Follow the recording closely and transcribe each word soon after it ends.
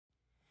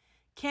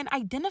Can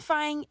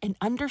identifying and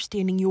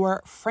understanding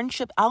your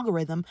friendship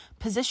algorithm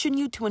position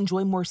you to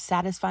enjoy more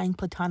satisfying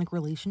platonic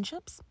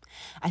relationships?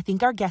 I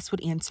think our guest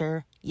would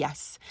answer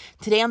yes.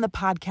 Today on the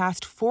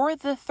podcast, for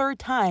the third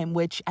time,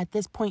 which at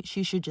this point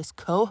she should just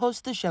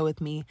co-host the show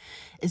with me,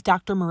 is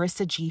Dr.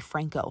 Marisa G.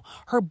 Franco.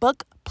 Her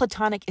book,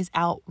 Platonic, is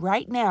out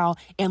right now,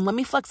 and let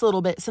me flex a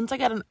little bit. Since I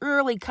got an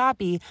early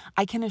copy,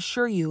 I can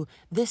assure you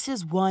this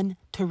is one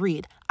to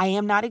read. I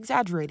am not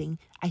exaggerating.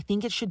 I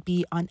think it should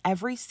be on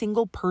every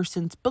single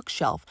person's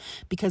bookshelf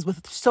because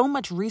with so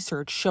much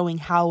research showing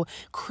how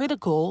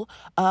critical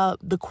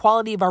the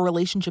quality of our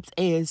relationships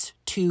is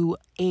to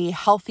a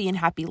healthy and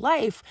happy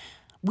life,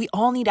 we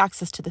all need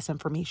access to this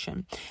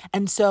information.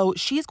 And so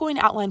she's going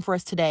to outline for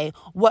us today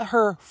what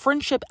her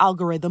friendship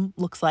algorithm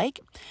looks like,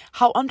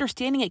 how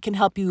understanding it can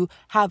help you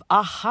have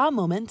aha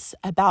moments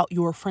about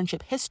your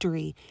friendship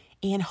history,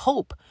 and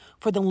hope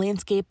for the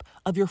landscape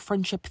of your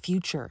friendship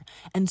future.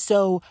 And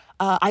so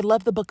I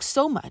love the book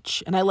so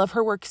much, and I love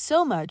her work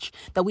so much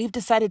that we've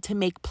decided to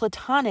make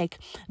Platonic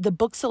the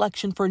book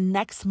selection for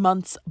next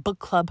month's book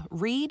club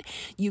read.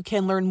 You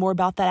can learn more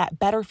about that at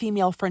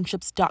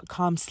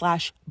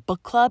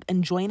betterfemalefriendships.com/book club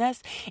and join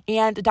us.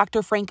 And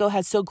Dr. Franco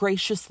has so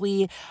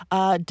graciously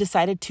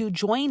decided to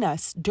join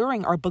us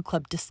during our book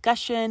club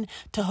discussion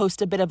to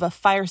host a bit of a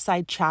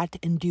fireside chat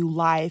and do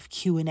live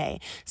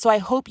Q&A. So I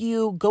hope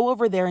you go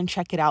over there and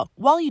check it out.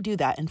 While you do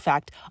that, in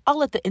fact, I'll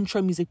let the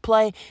intro music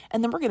play,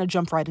 and then we're going to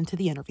jump right into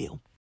the interview.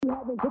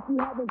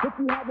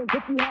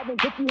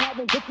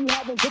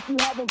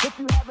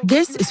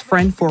 This is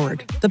Friend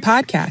Forward, the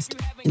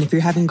podcast. And if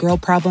you're having girl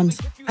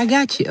problems, I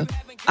got you.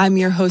 I'm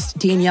your host,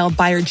 Danielle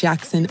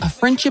Byer-Jackson, a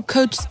friendship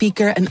coach,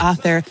 speaker, and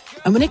author.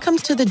 And when it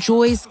comes to the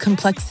joys,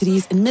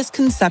 complexities, and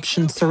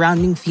misconceptions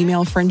surrounding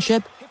female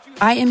friendship,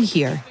 I am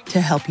here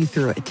to help you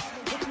through it.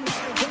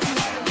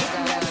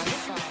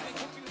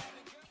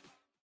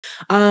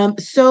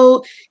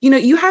 So,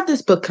 you have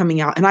this book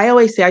coming out, and I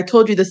always say, I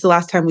told you this the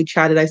last time we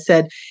chatted, I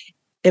said,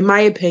 in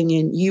my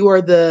opinion, you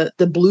are the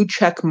blue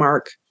check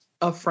mark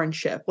of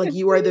friendship. Like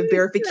you are the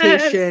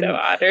verification, so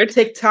honored.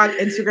 TikTok,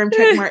 Instagram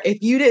check mark. If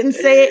you didn't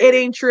say it, it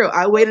ain't true.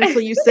 I wait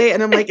until you say it.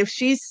 And I'm like, if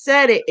she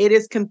said it, it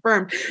is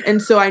confirmed.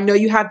 And so I know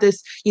you have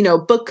this,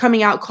 book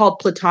coming out called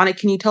Platonic.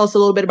 Can you tell us a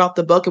little bit about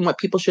the book and what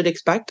people should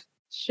expect?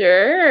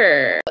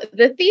 Sure.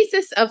 The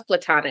thesis of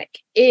Platonic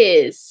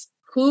is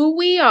who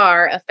we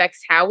are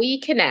affects how we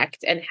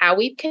connect, and how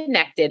we've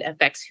connected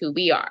affects who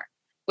we are,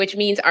 which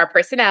means our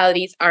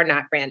personalities are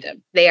not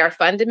random. They are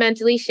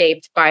fundamentally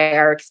shaped by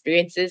our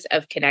experiences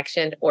of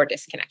connection or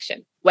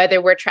disconnection,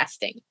 whether we're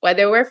trusting,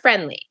 whether we're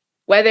friendly,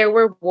 whether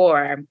we're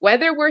warm,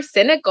 whether we're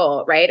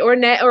cynical, right? Or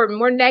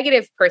more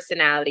negative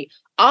personality.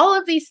 All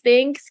of these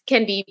things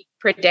can be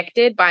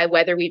predicted by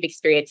whether we've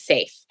experienced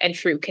safe and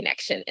true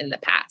connection in the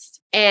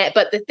past.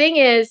 But the thing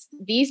is,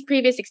 these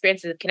previous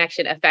experiences of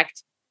connection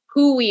affect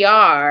who we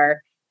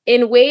are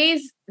in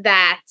ways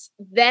that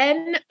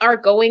then are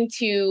going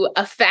to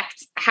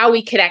affect how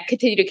we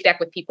continue to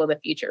connect with people in the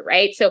future,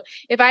 right? So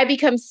if I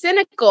become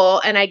cynical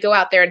and I go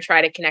out there and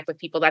try to connect with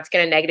people, that's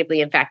going to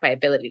negatively impact my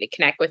ability to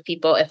connect with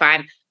people. If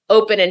I'm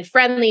open and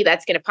friendly,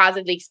 that's going to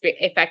positively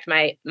affect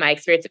my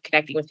experience of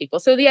connecting with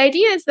people. So the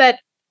idea is that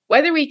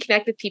whether we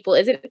connect with people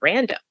isn't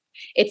random.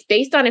 It's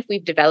based on if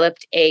we've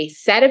developed a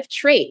set of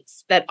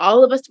traits that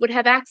all of us would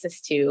have access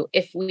to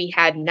if we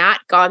had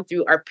not gone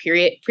through our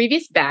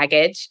previous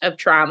baggage of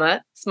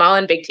trauma, small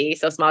and big T,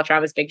 so small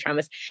traumas, big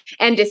traumas,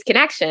 and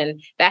disconnection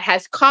that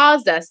has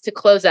caused us to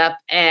close up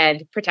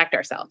and protect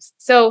ourselves.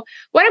 So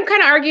what I'm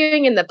kind of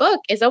arguing in the book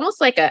is almost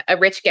like a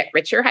rich get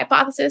richer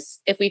hypothesis.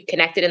 If we've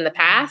connected in the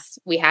past,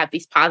 we have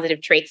these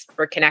positive traits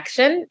for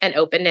connection and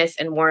openness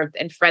and warmth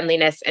and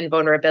friendliness and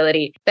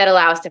vulnerability that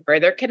allow us to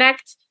further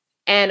connect.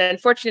 And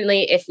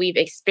unfortunately, if we've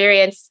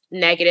experienced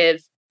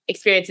negative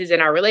experiences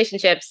in our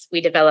relationships, we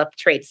develop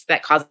traits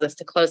that cause us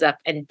to close up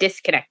and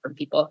disconnect from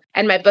people.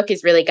 And my book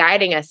is really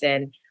guiding us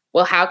in,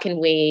 well, how can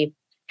we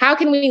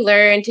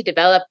learn to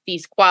develop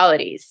these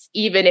qualities,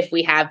 even if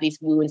we have these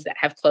wounds that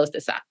have closed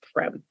us up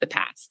from the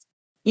past?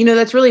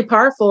 That's really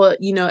powerful,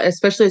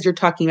 especially as you're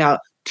talking about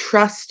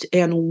trust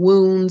and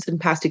wounds and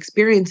past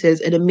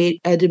experiences. It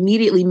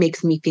immediately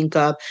makes me think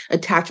of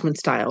attachment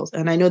styles.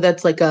 And I know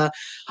that's like a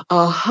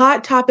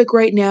hot topic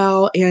right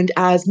now. And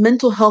as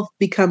mental health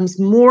becomes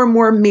more and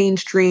more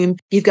mainstream,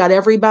 you've got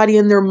everybody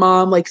and their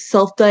mom like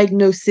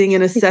self-diagnosing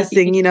and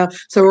assessing,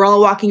 so we're all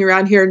walking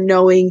around here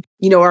knowing,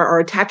 our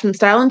attachment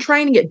style and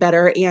trying to get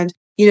better. And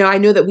I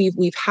know that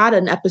we've had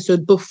an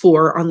episode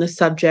before on the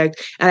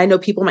subject, and I know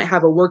people might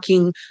have a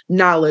working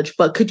knowledge,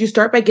 but could you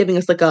start by giving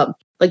us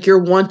like your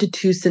 1 to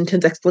 2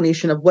 sentence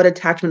explanation of what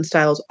attachment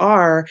styles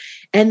are,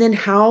 and then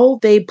how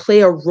they play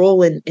a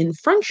role in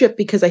friendship?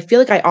 Because I feel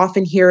like I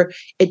often hear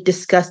it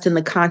discussed in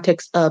the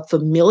context of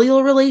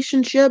familial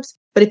relationships,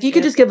 but if you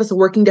could just give us a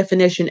working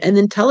definition and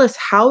then tell us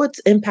how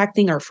it's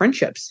impacting our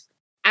friendships.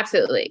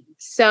 Absolutely.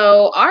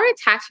 So our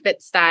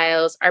attachment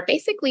styles are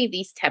basically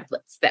these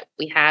templates that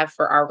we have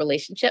for our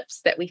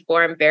relationships that we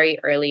form very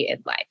early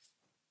in life.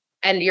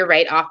 and you're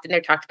right, often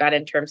they're talked about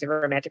in terms of a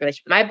romantic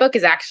relationship. My book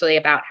is actually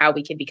about how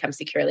we can become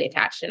securely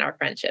attached in our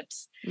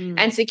friendships.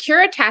 And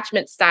secure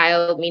attachment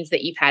style means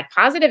that you've had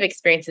positive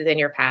experiences in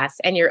your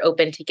past and you're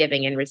open to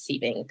giving and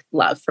receiving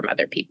love from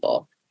other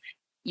people.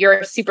 You're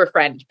a super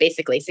friend,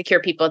 basically. Secure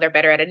people, they're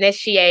better at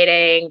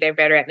initiating, they're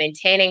better at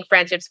maintaining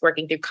friendships,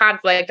 working through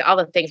conflict, all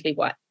the things we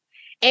want.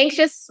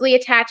 Anxiously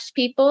attached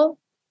people,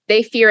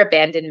 they fear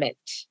abandonment.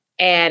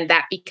 And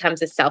that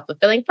becomes a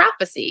self-fulfilling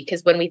prophecy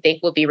because when we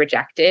think we'll be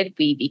rejected,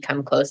 we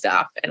become closed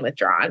off and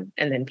withdrawn,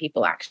 and then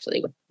people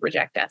actually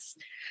reject us.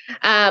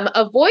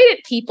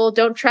 Avoidant people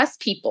don't trust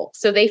people.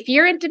 So they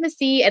fear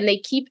intimacy and they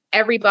keep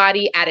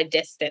everybody at a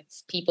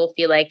distance. People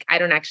feel like, I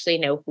don't actually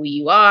know who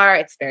you are.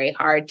 It's very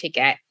hard to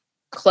get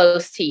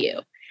close to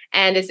you.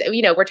 And as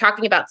you know, we're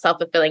talking about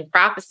self-fulfilling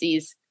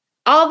prophecies.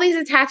 All these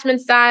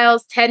attachment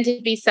styles tend to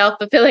be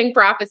self-fulfilling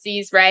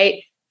prophecies,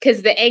 right?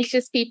 Because the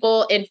anxious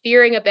people in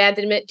fearing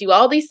abandonment do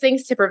all these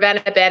things to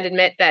prevent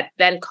abandonment that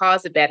then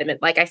cause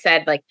abandonment. Like I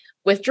said, like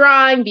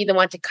withdrawing, be the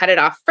one to cut it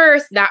off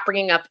first, not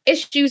bringing up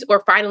issues,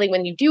 or finally,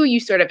 when you do, you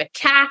sort of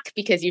attack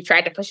because you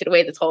tried to push it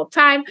away this whole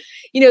time.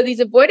 You know,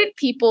 these avoidant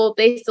people,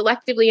 they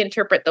selectively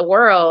interpret the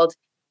world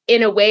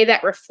in a way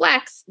that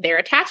reflects their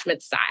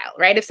attachment style,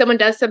 right? If someone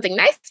does something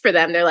nice for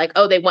them, they're like,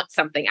 oh, they want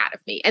something out of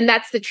me. And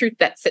that's the truth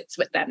that sits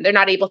with them. They're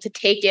not able to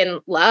take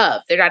in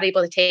love. They're not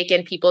able to take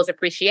in people's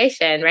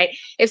appreciation, right?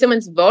 If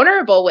someone's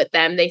vulnerable with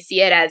them, they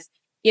see it as,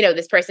 you know,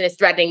 this person is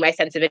threatening my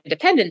sense of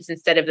independence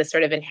instead of the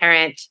sort of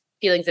inherent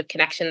feelings of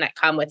connection that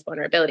come with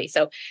vulnerability.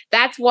 So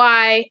that's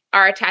why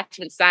our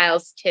attachment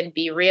styles can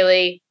be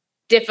really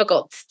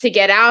difficult to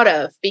get out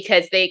of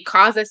because they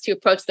cause us to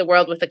approach the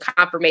world with a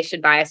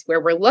confirmation bias where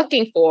we're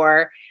looking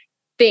for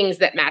things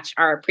that match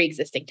our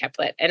pre-existing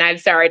template. And I'm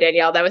sorry,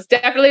 Danielle, that was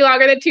definitely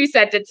longer than 2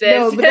 sentences.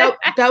 No, but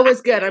that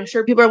was good. I'm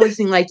sure people are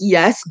listening like,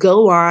 yes,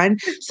 go on.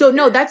 So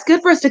no, that's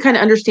good for us to kind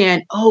of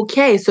understand,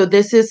 okay, so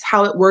this is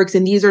how it works.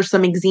 And these are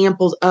some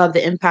examples of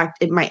the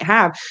impact it might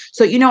have.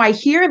 So, you know, I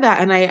hear that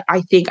and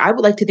I think I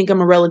would like to think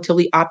I'm a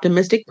relatively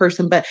optimistic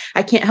person, but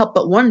I can't help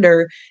but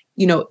wonder,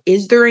 you know,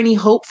 is there any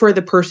hope for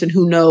the person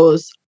who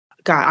knows,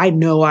 God, I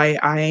know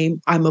I'm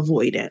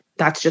avoidant.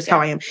 That's just how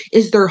I am.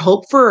 Is there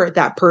hope for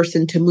that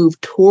person to move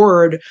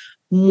toward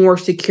more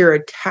secure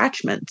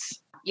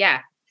attachments? Yeah.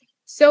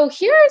 So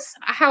here's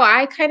how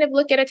I kind of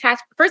look at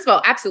attachment. First of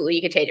all, absolutely,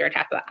 you can change your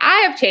attachment. I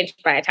have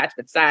changed my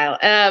attachment style.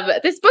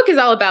 This book is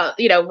all about,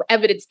 you know,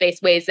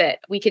 evidence-based ways that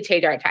we could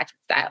change our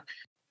attachment style.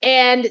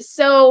 And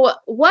so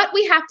what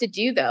we have to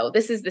do, though,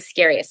 this is the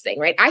scariest thing,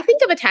 right? I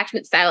think of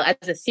attachment style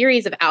as a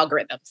series of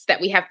algorithms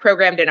that we have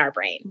programmed in our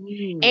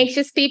brain.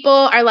 Anxious people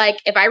are like,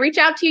 if I reach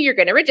out to you, you're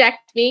going to reject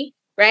me,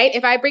 right?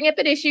 If I bring up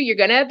an issue, you're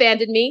going to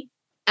abandon me.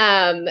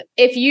 I'm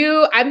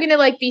going to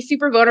like be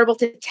super vulnerable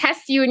to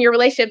test you in your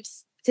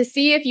relationships to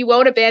see if you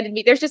won't abandon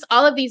me. There's just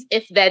all of these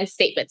if-then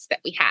statements that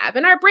we have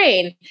in our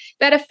brain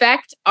that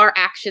affect our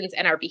actions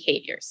and our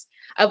behaviors.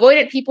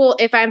 Avoidant people,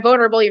 if I'm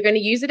vulnerable, you're going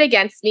to use it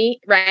against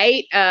me,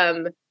 right?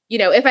 You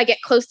know, if I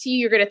get close to you,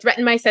 you're going to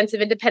threaten my sense of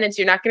independence.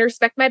 You're not going to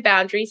respect my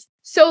boundaries.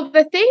 So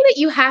the thing that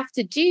you have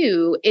to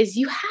do is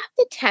you have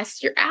to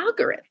test your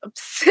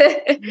algorithms.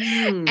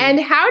 And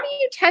how do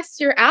you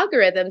test your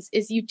algorithms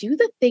is you do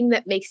the thing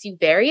that makes you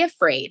very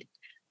afraid.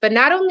 But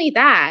not only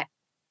that,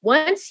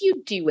 once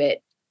you do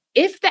it,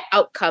 if the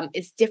outcome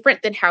is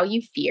different than how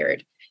you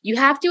feared, you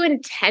have to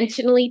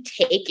intentionally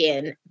take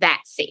in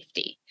that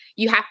safety.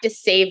 You have to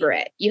savor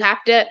it. You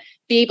have to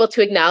be able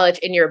to acknowledge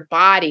in your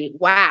body,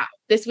 wow,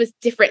 this was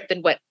different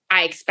than what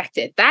I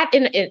expected. That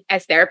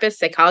as therapists,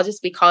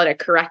 psychologists, we call it a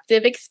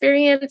corrective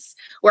experience,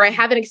 where I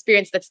have an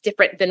experience that's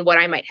different than what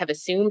I might have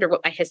assumed or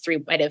what my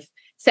history might have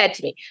said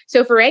to me.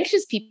 So for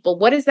anxious people,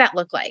 what does that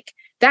look like?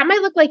 That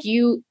might look like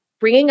you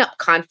bringing up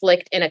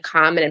conflict in a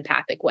calm and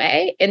empathic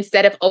way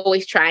instead of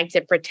always trying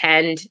to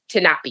pretend to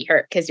not be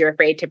hurt because you're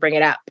afraid to bring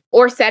it up,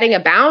 or setting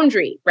a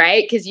boundary,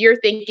 right? Because you're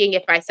thinking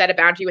if I set a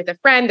boundary with a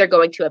friend, they're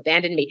going to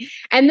abandon me.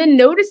 And then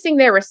noticing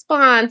their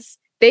response,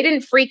 they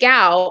didn't freak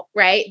out,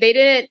 right? They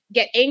didn't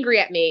get angry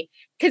at me.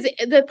 Because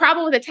the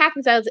problem with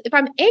attachment styles, if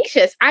I'm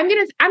anxious, I'm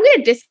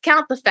gonna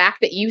discount the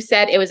fact that you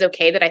said it was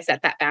okay that I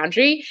set that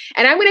boundary,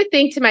 and I'm gonna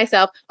think to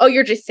myself, "Oh,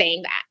 you're just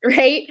saying that,"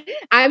 right?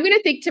 I'm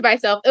gonna think to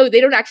myself, "Oh, they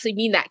don't actually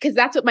mean that," because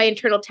that's what my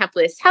internal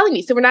template is telling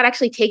me. So we're not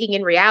actually taking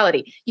in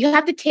reality. You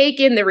have to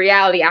take in the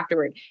reality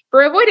afterward.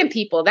 For avoidant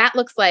people, that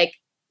looks like,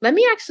 let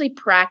me actually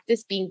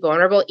practice being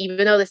vulnerable,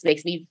 even though this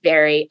makes me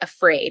very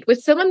afraid,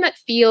 with someone that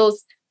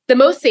feels the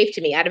most safe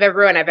to me out of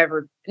everyone I've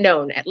ever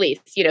known, at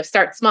least, you know,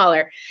 start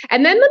smaller.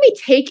 And then let me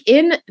take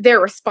in their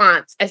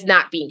response as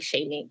not being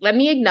shaming. Let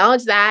me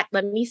acknowledge that.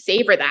 Let me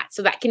savor that.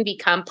 So that can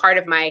become part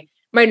of my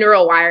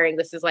neural wiring.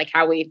 This is like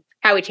how we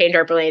change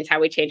our brains, how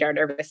we change our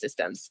nervous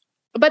systems.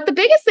 But the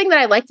biggest thing that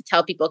I like to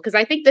tell people, because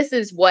I think this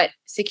is what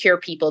secure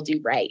people do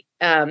right.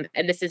 And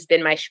this has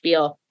been my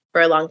spiel for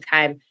a long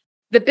time.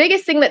 The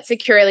biggest thing that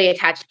securely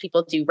attached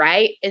people do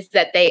right is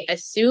that they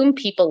assume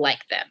people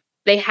like them.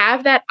 They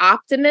have that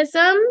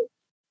optimism.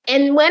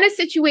 And when a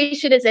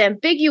situation is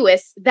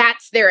ambiguous,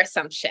 that's their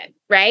assumption,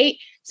 right?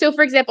 So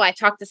for example, I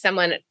talked to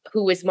someone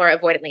who was more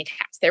avoidantly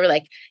attached. They were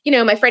like,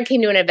 my friend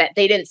came to an event.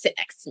 They didn't sit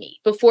next to me.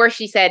 Before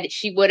she said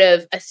she would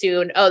have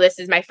assumed, oh, this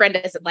is my friend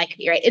doesn't like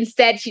me, right?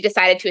 Instead, she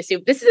decided to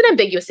assume this is an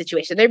ambiguous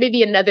situation. There may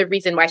be another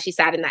reason why she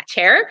sat in that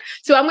chair.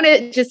 So I'm going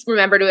to just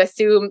remember to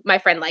assume my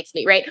friend likes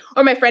me, right?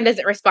 Or my friend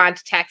doesn't respond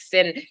to texts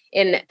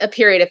in a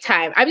period of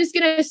time. I'm just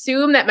going to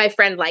assume that my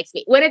friend likes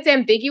me. When it's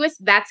ambiguous,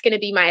 that's going to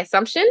be my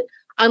assumption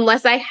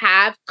unless I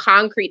have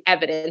concrete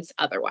evidence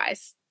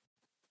otherwise.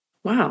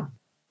 Wow.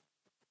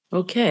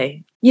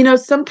 Okay.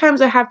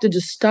 Sometimes I have to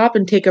just stop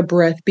and take a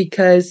breath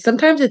because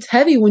sometimes it's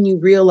heavy when you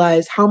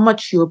realize how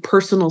much your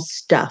personal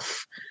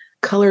stuff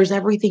colors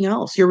everything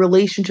else, your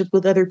relationship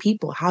with other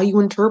people, how you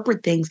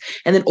interpret things,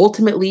 and then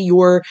ultimately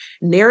your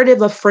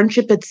narrative of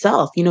friendship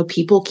itself.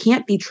 People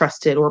can't be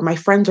trusted, or my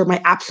friends are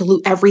my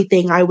absolute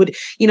everything.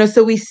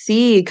 So we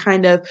see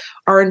kind of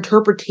our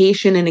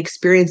interpretation and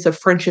experience of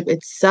friendship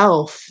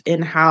itself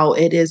and how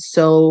it is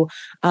so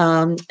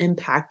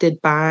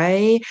impacted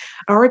by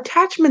our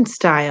attachment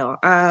style.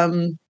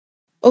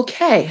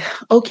 Okay.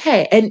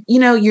 And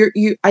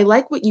I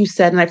like what you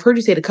said, and I've heard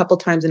you say it a couple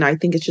times, and I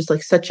think it's just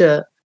like such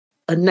a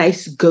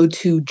nice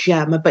go-to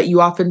gem, but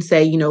you often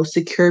say,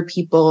 secure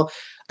people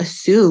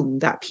assume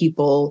that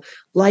people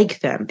like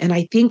them. And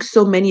I think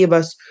so many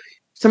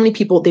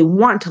people, they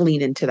want to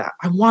lean into that.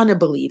 I want to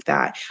believe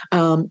that.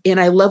 And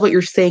I love what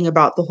you're saying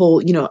about the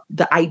whole,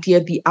 the idea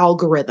of the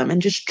algorithm,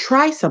 and just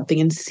try something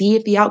and see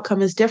if the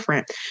outcome is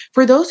different.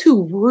 For those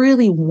who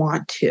really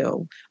want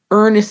to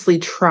earnestly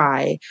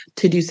try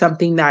to do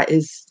something that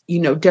is,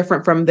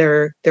 different from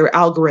their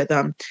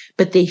algorithm,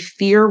 but they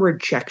fear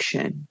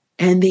rejection.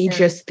 And they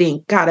just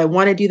think, God, I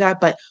want to do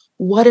that. But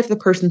what if the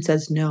person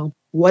says no?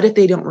 What if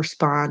they don't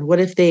respond?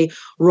 What if they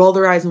roll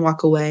their eyes and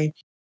walk away?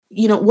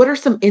 What are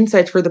some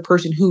insights for the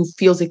person who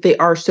feels like they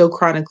are so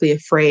chronically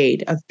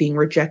afraid of being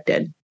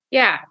rejected?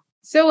 Yeah.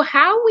 So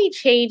how we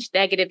change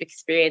negative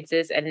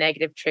experiences and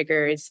negative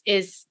triggers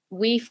is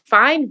we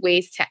find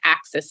ways to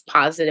access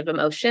positive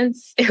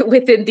emotions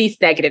within these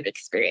negative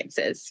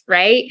experiences,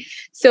 right?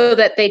 So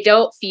that they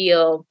don't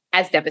feel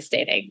as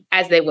devastating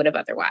as they would have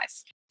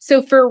otherwise.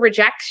 So for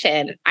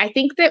rejection, I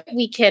think that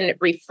we can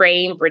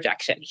reframe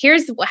rejection.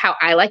 Here's how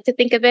I like to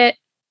think of it.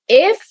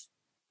 If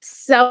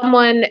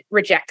someone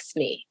rejects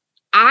me,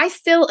 I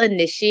still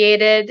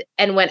initiated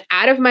and went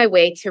out of my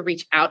way to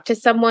reach out to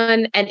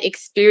someone and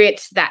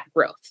experience that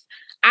growth.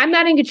 I'm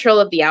not in control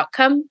of the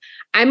outcome.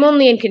 I'm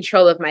only in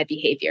control of my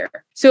behavior.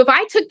 So if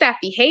I took that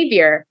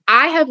behavior,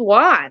 I have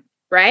won,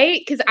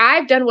 right? Because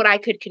I've done what I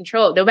could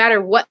control, no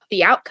matter what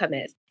the outcome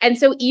is. And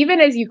so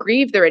even as you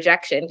grieve the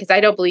rejection, because I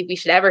don't believe we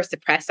should ever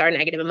suppress our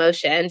negative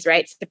emotions,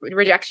 right?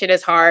 Rejection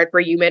is hard.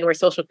 We're human. We're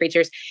social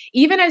creatures.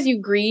 Even as you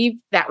grieve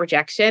that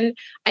rejection,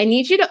 I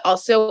need you to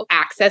also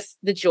access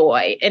the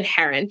joy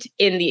inherent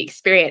in the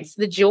experience.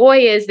 The joy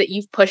is that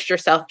you've pushed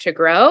yourself to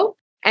grow,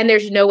 and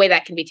there's no way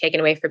that can be taken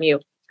away from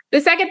you.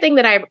 The second thing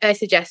that I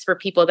suggest for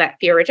people that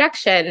fear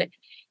rejection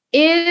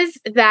is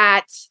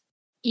that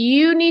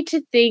you need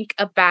to think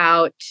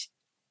about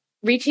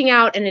reaching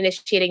out and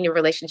initiating new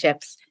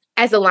relationships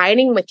as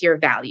aligning with your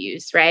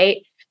values, right?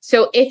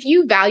 So if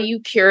you value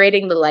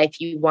curating the life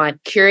you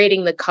want,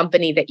 curating the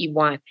company that you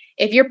want,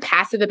 if you're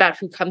passive about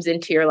who comes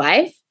into your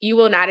life, you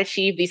will not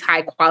achieve these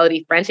high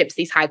quality friendships,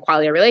 these high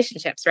quality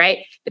relationships, right?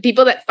 The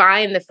people that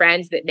find the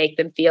friends that make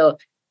them feel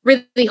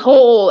really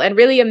whole and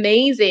really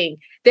amazing,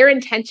 they're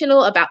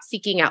intentional about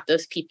seeking out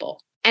those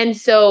people. And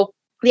so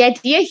the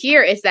idea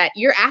here is that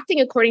you're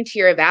acting according to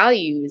your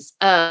values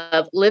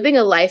of living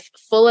a life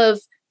full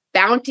of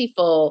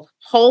bountiful,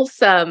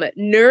 wholesome,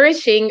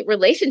 nourishing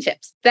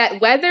relationships, that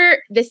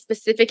whether this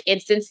specific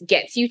instance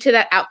gets you to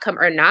that outcome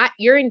or not,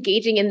 you're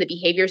engaging in the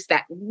behaviors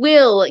that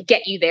will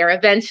get you there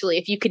eventually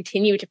if you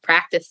continue to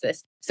practice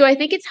this. So I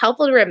think it's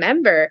helpful to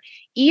remember,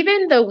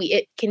 even though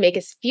it can make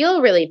us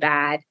feel really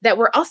bad, that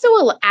we're also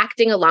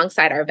acting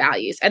alongside our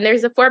values. And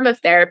there's a form of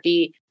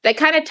therapy that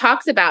kind of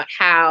talks about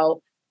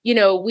how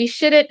we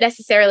shouldn't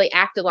necessarily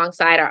act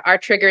alongside our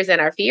triggers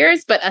and our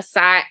fears, but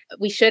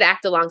we should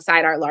act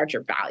alongside our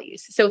larger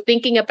values. So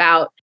thinking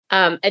about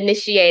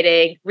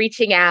initiating,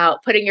 reaching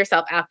out, putting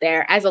yourself out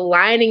there as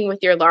aligning with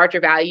your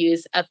larger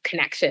values of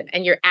connection,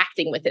 and you're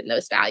acting within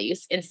those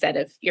values instead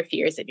of your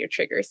fears and your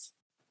triggers.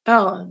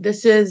 Oh,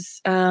 this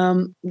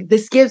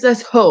gives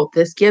us hope.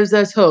 This gives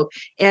us hope.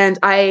 And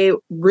I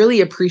really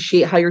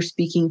appreciate how you're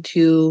speaking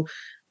to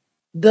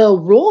the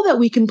role that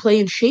we can play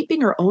in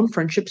shaping our own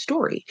friendship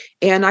story.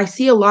 And I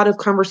see a lot of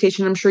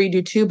conversation, I'm sure you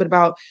do too, but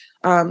about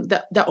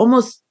that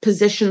almost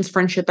positions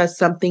friendship as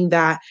something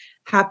that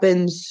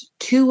happens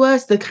to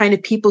us, the kind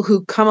of people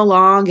who come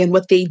along and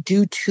what they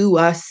do to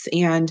us.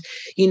 And,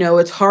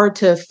 it's hard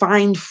to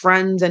find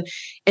friends.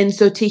 And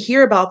so to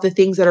hear about the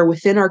things that are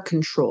within our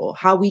control,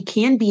 how we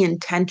can be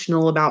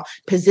intentional about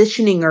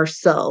positioning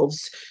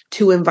ourselves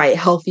to invite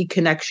healthy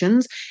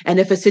connections. And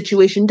if a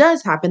situation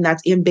does happen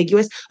that's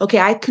ambiguous, okay,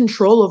 I have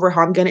control over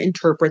how I'm going to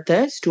interpret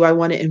this. Do I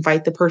want to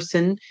invite the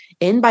person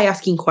in by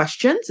asking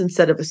questions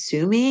instead of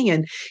assuming?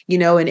 And,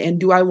 and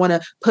do I want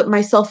to put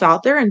myself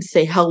out there and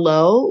say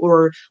hello,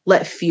 or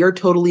let fear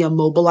totally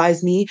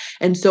immobilize me?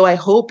 And so I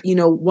hope,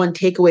 one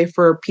takeaway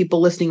for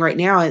people listening right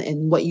now,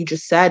 and what you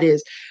just said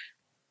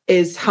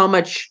is how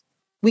much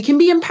we can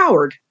be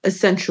empowered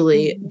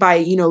essentially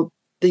by,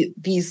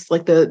 these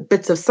like the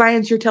bits of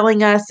science you're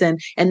telling us, and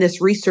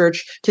this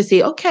research to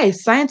say, okay,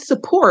 science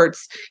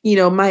supports,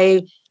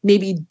 my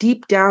maybe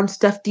deep down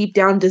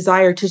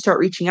desire to start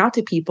reaching out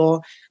to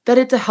people, that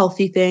it's a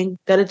healthy thing,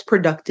 that it's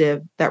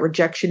productive, that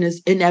rejection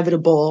is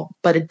inevitable,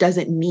 but it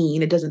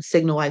doesn't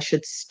signal I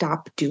should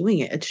stop doing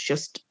it. It's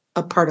just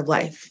a part of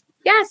life.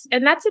 Yes.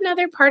 And that's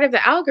another part of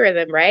the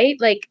algorithm, right?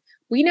 Like,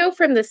 we know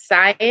from the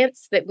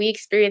science that we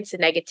experience a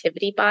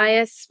negativity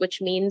bias,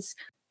 which means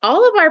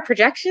all of our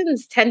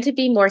projections tend to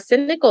be more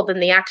cynical than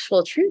the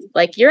actual truth.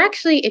 Like, you're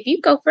actually, if you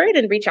go for it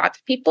and reach out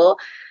to people,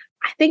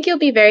 I think you'll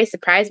be very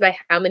surprised by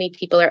how many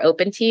people are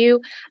open to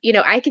you.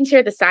 I can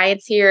share the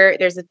science here.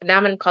 There's a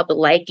phenomenon called the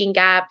liking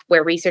gap,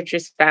 where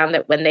researchers found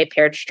that when they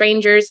paired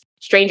strangers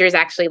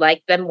actually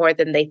liked them more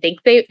than they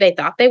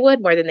thought they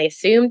would, more than they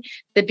assumed.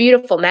 The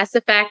beautifulness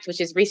effect,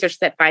 which is research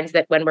that finds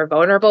that when we're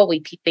vulnerable,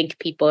 we think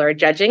people are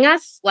judging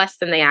us less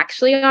than they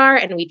actually are,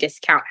 and we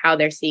discount how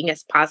they're seeing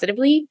us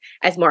positively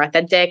as more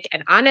authentic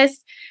and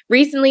honest.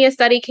 Recently, a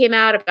study came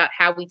out about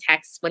how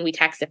when we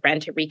text a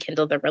friend to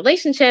rekindle the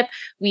relationship,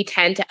 we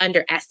tend to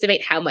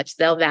underestimate how much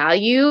they'll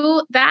value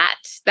that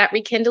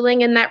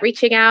rekindling and that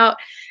reaching out.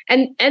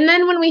 And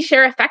then when we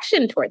share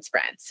affection towards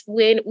friends,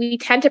 when we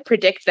tend to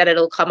predict that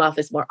it'll come off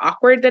as more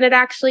awkward than it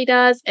actually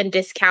does, and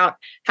discount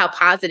how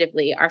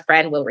positively our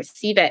friend will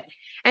receive it.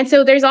 And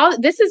so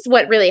this is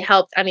what really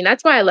helped. I mean,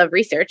 that's why I love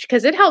research,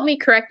 because it helped me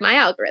correct my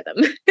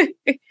algorithm. So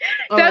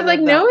I was like,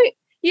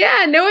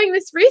 knowing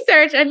this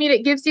research, I mean,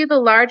 it gives you the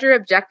larger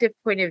objective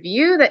point of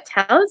view that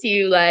tells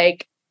you,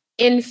 like,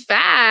 in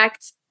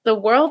fact, the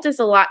world is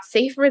a lot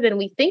safer than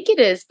we think it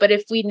is. But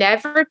if we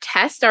never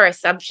test our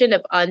assumption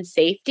of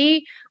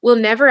unsafety, we'll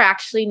never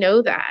actually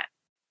know that.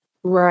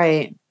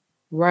 Right.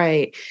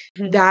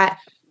 That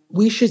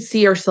we should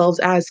see ourselves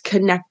as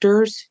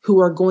connectors who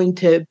are going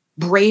to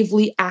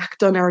bravely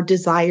act on our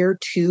desire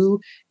to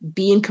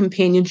be in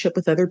companionship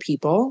with other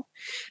people,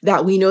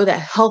 that we know that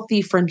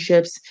healthy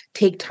friendships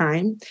take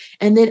time.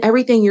 And then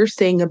everything you're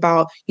saying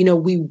about,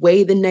 we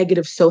weigh the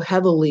negative so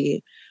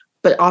heavily,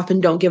 but often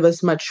don't give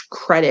us much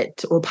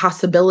credit or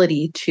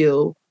possibility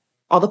to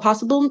all the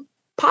possible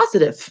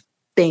positive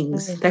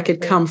things that could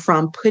come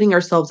from putting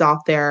ourselves out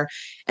there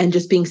and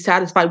just being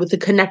satisfied with the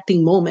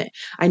connecting moment.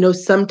 I know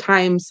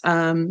sometimes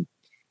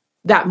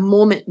that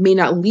moment may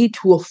not lead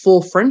to a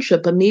full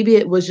friendship, but maybe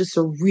it was just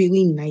a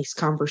really nice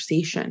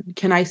conversation.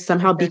 Can I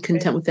somehow be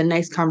content with a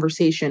nice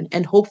conversation?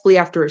 And hopefully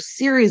after a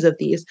series of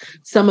these,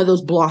 some of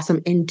those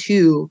blossom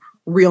into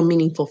real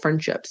meaningful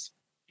friendships.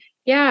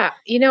 Yeah.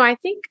 I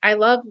think I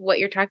love how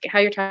you're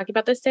talking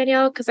about this,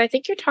 Danielle, because I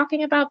think you're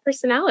talking about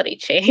personality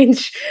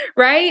change,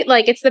 right?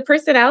 Like, it's the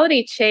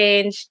personality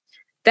change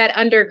that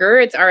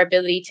undergirds our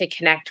ability to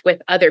connect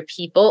with other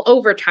people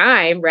over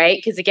time, right?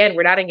 Because again,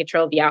 we're not in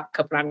control of the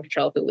outcome, we're not in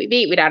control of who we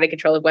meet, we're not in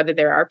control of whether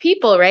there are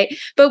people, right?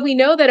 But we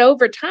know that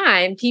over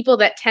time, people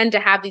that tend to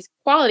have these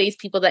qualities,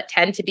 people that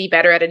tend to be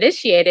better at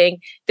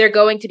initiating, they're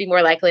going to be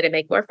more likely to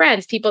make more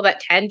friends. People that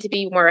tend to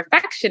be more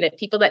affectionate,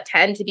 people that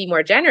tend to be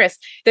more generous,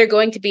 they're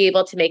going to be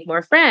able to make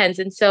more friends.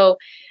 And so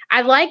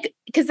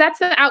because that's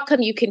the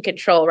outcome you can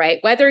control, right?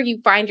 Whether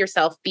you find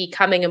yourself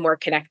becoming a more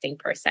connecting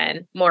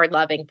person, more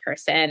loving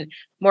person,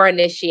 more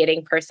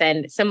initiating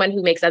person, someone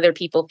who makes other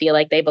people feel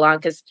like they belong.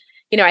 Because,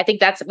 I think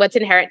that's what's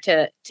inherent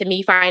to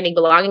me finding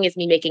belonging, is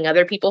me making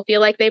other people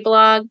feel like they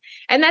belong.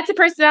 And that's a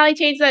personality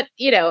change that,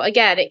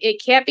 again, it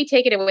can't be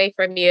taken away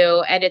from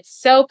you. And it's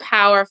so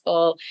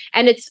powerful.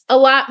 And it's a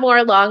lot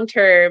more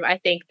long-term, I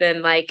think,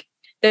 than like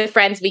the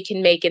friends we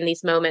can make in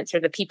these moments, or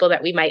the people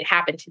that we might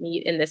happen to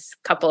meet in this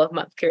couple of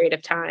month period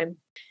of time.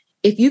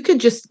 If you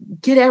could just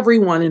get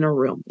everyone in a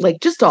room,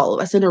 like just all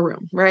of us in a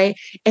room, right?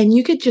 And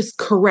you could just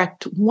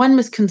correct one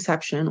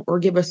misconception, or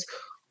give us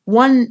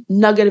one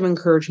nugget of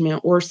encouragement,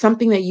 or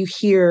something that you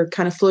hear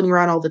kind of floating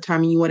around all the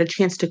time and you want a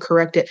chance to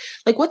correct it.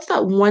 Like, what's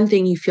that one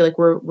thing you feel like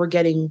we're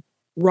getting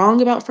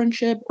wrong about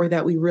friendship, or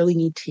that we really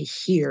need to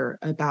hear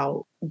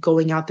about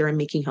going out there and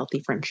making healthy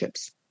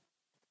friendships?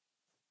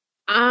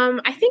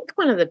 I think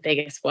one of the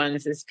biggest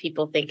ones is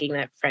people thinking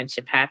that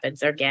friendship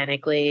happens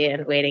organically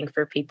and waiting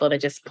for people to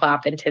just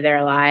plop into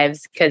their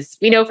lives. Because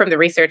we know from the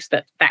research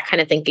that kind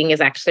of thinking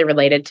is actually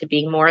related to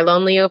being more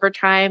lonely over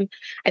time.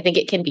 I think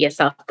it can be a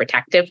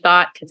self-protective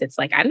thought, because it's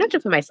like, I don't have to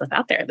put myself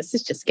out there. This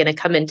is just going to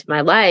come into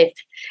my life.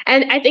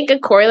 And I think a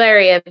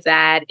corollary of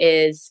that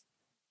is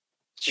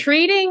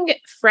treating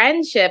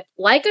friendship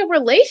like a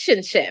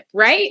relationship,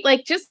 right?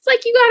 Like, just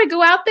like you got to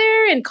go out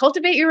there and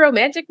cultivate your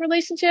romantic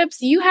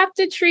relationships, you have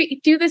to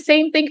do the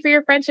same thing for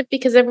your friendship,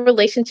 because a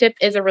relationship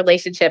is a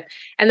relationship.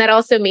 And that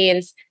also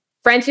means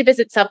friendship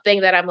isn't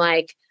something that I'm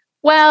like,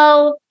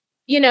 Well,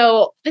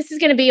 this is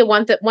going to be a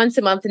once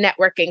a month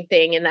networking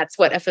thing. And that's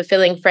what a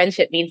fulfilling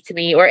friendship means to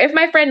me. Or if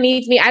my friend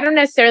needs me, I don't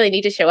necessarily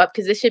need to show up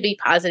because this should be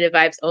positive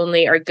vibes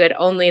only or good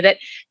only. That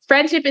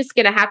friendship is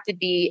going to have to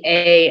be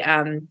a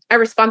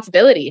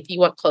responsibility. If you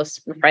want close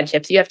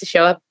friendships, you have to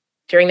show up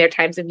during their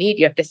times of need.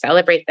 You have to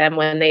celebrate them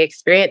when they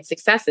experience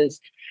successes.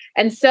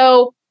 And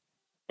so,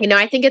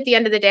 I think at the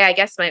end of the day, I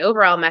guess my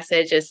overall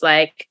message is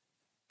like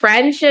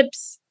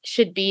friendships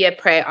should be a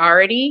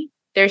priority.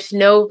 There's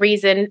no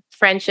reason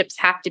friendships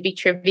have to be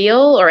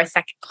trivial or a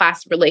second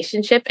class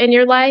relationship in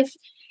your life.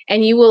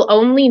 And you will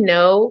only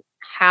know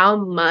how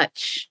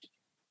much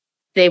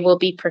they will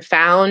be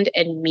profound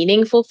and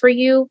meaningful for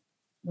you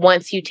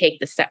once you take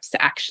the steps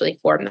to actually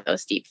form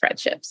those deep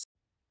friendships.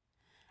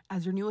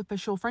 As your new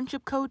official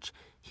friendship coach,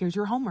 here's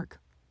your homework.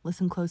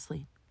 Listen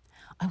closely.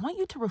 I want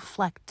you to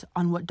reflect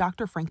on what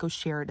Dr. Franco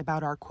shared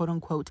about our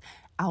quote-unquote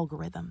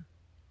algorithm.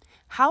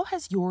 How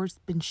has yours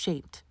been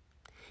shaped?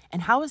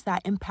 And how has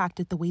that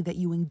impacted the way that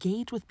you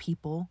engage with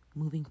people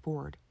moving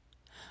forward?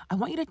 I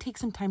want you to take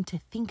some time to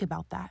think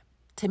about that,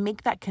 to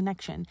make that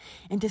connection,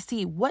 and to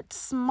see what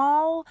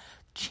small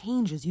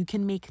changes you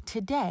can make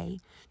today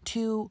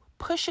to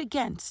push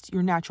against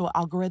your natural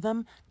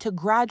algorithm to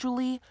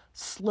gradually,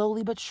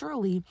 slowly but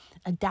surely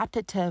adapt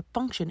it to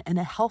function in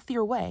a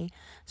healthier way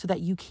so that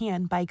you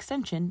can, by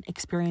extension,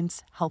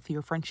 experience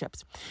healthier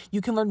friendships.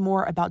 You can learn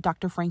more about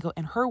Dr. Franco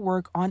and her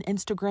work on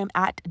Instagram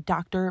at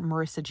Dr.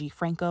 Marisa G.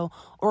 Franco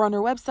or on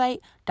her website,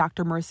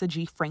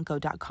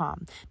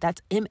 drmarisagfranco.com.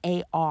 That's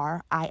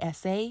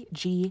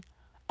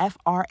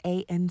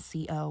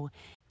MARISAGFRANCO.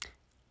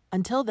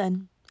 Until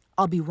then,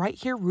 I'll be right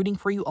here rooting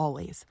for you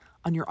always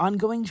on your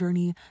ongoing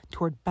journey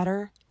toward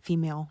better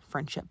female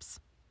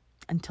friendships.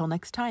 Until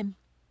next time.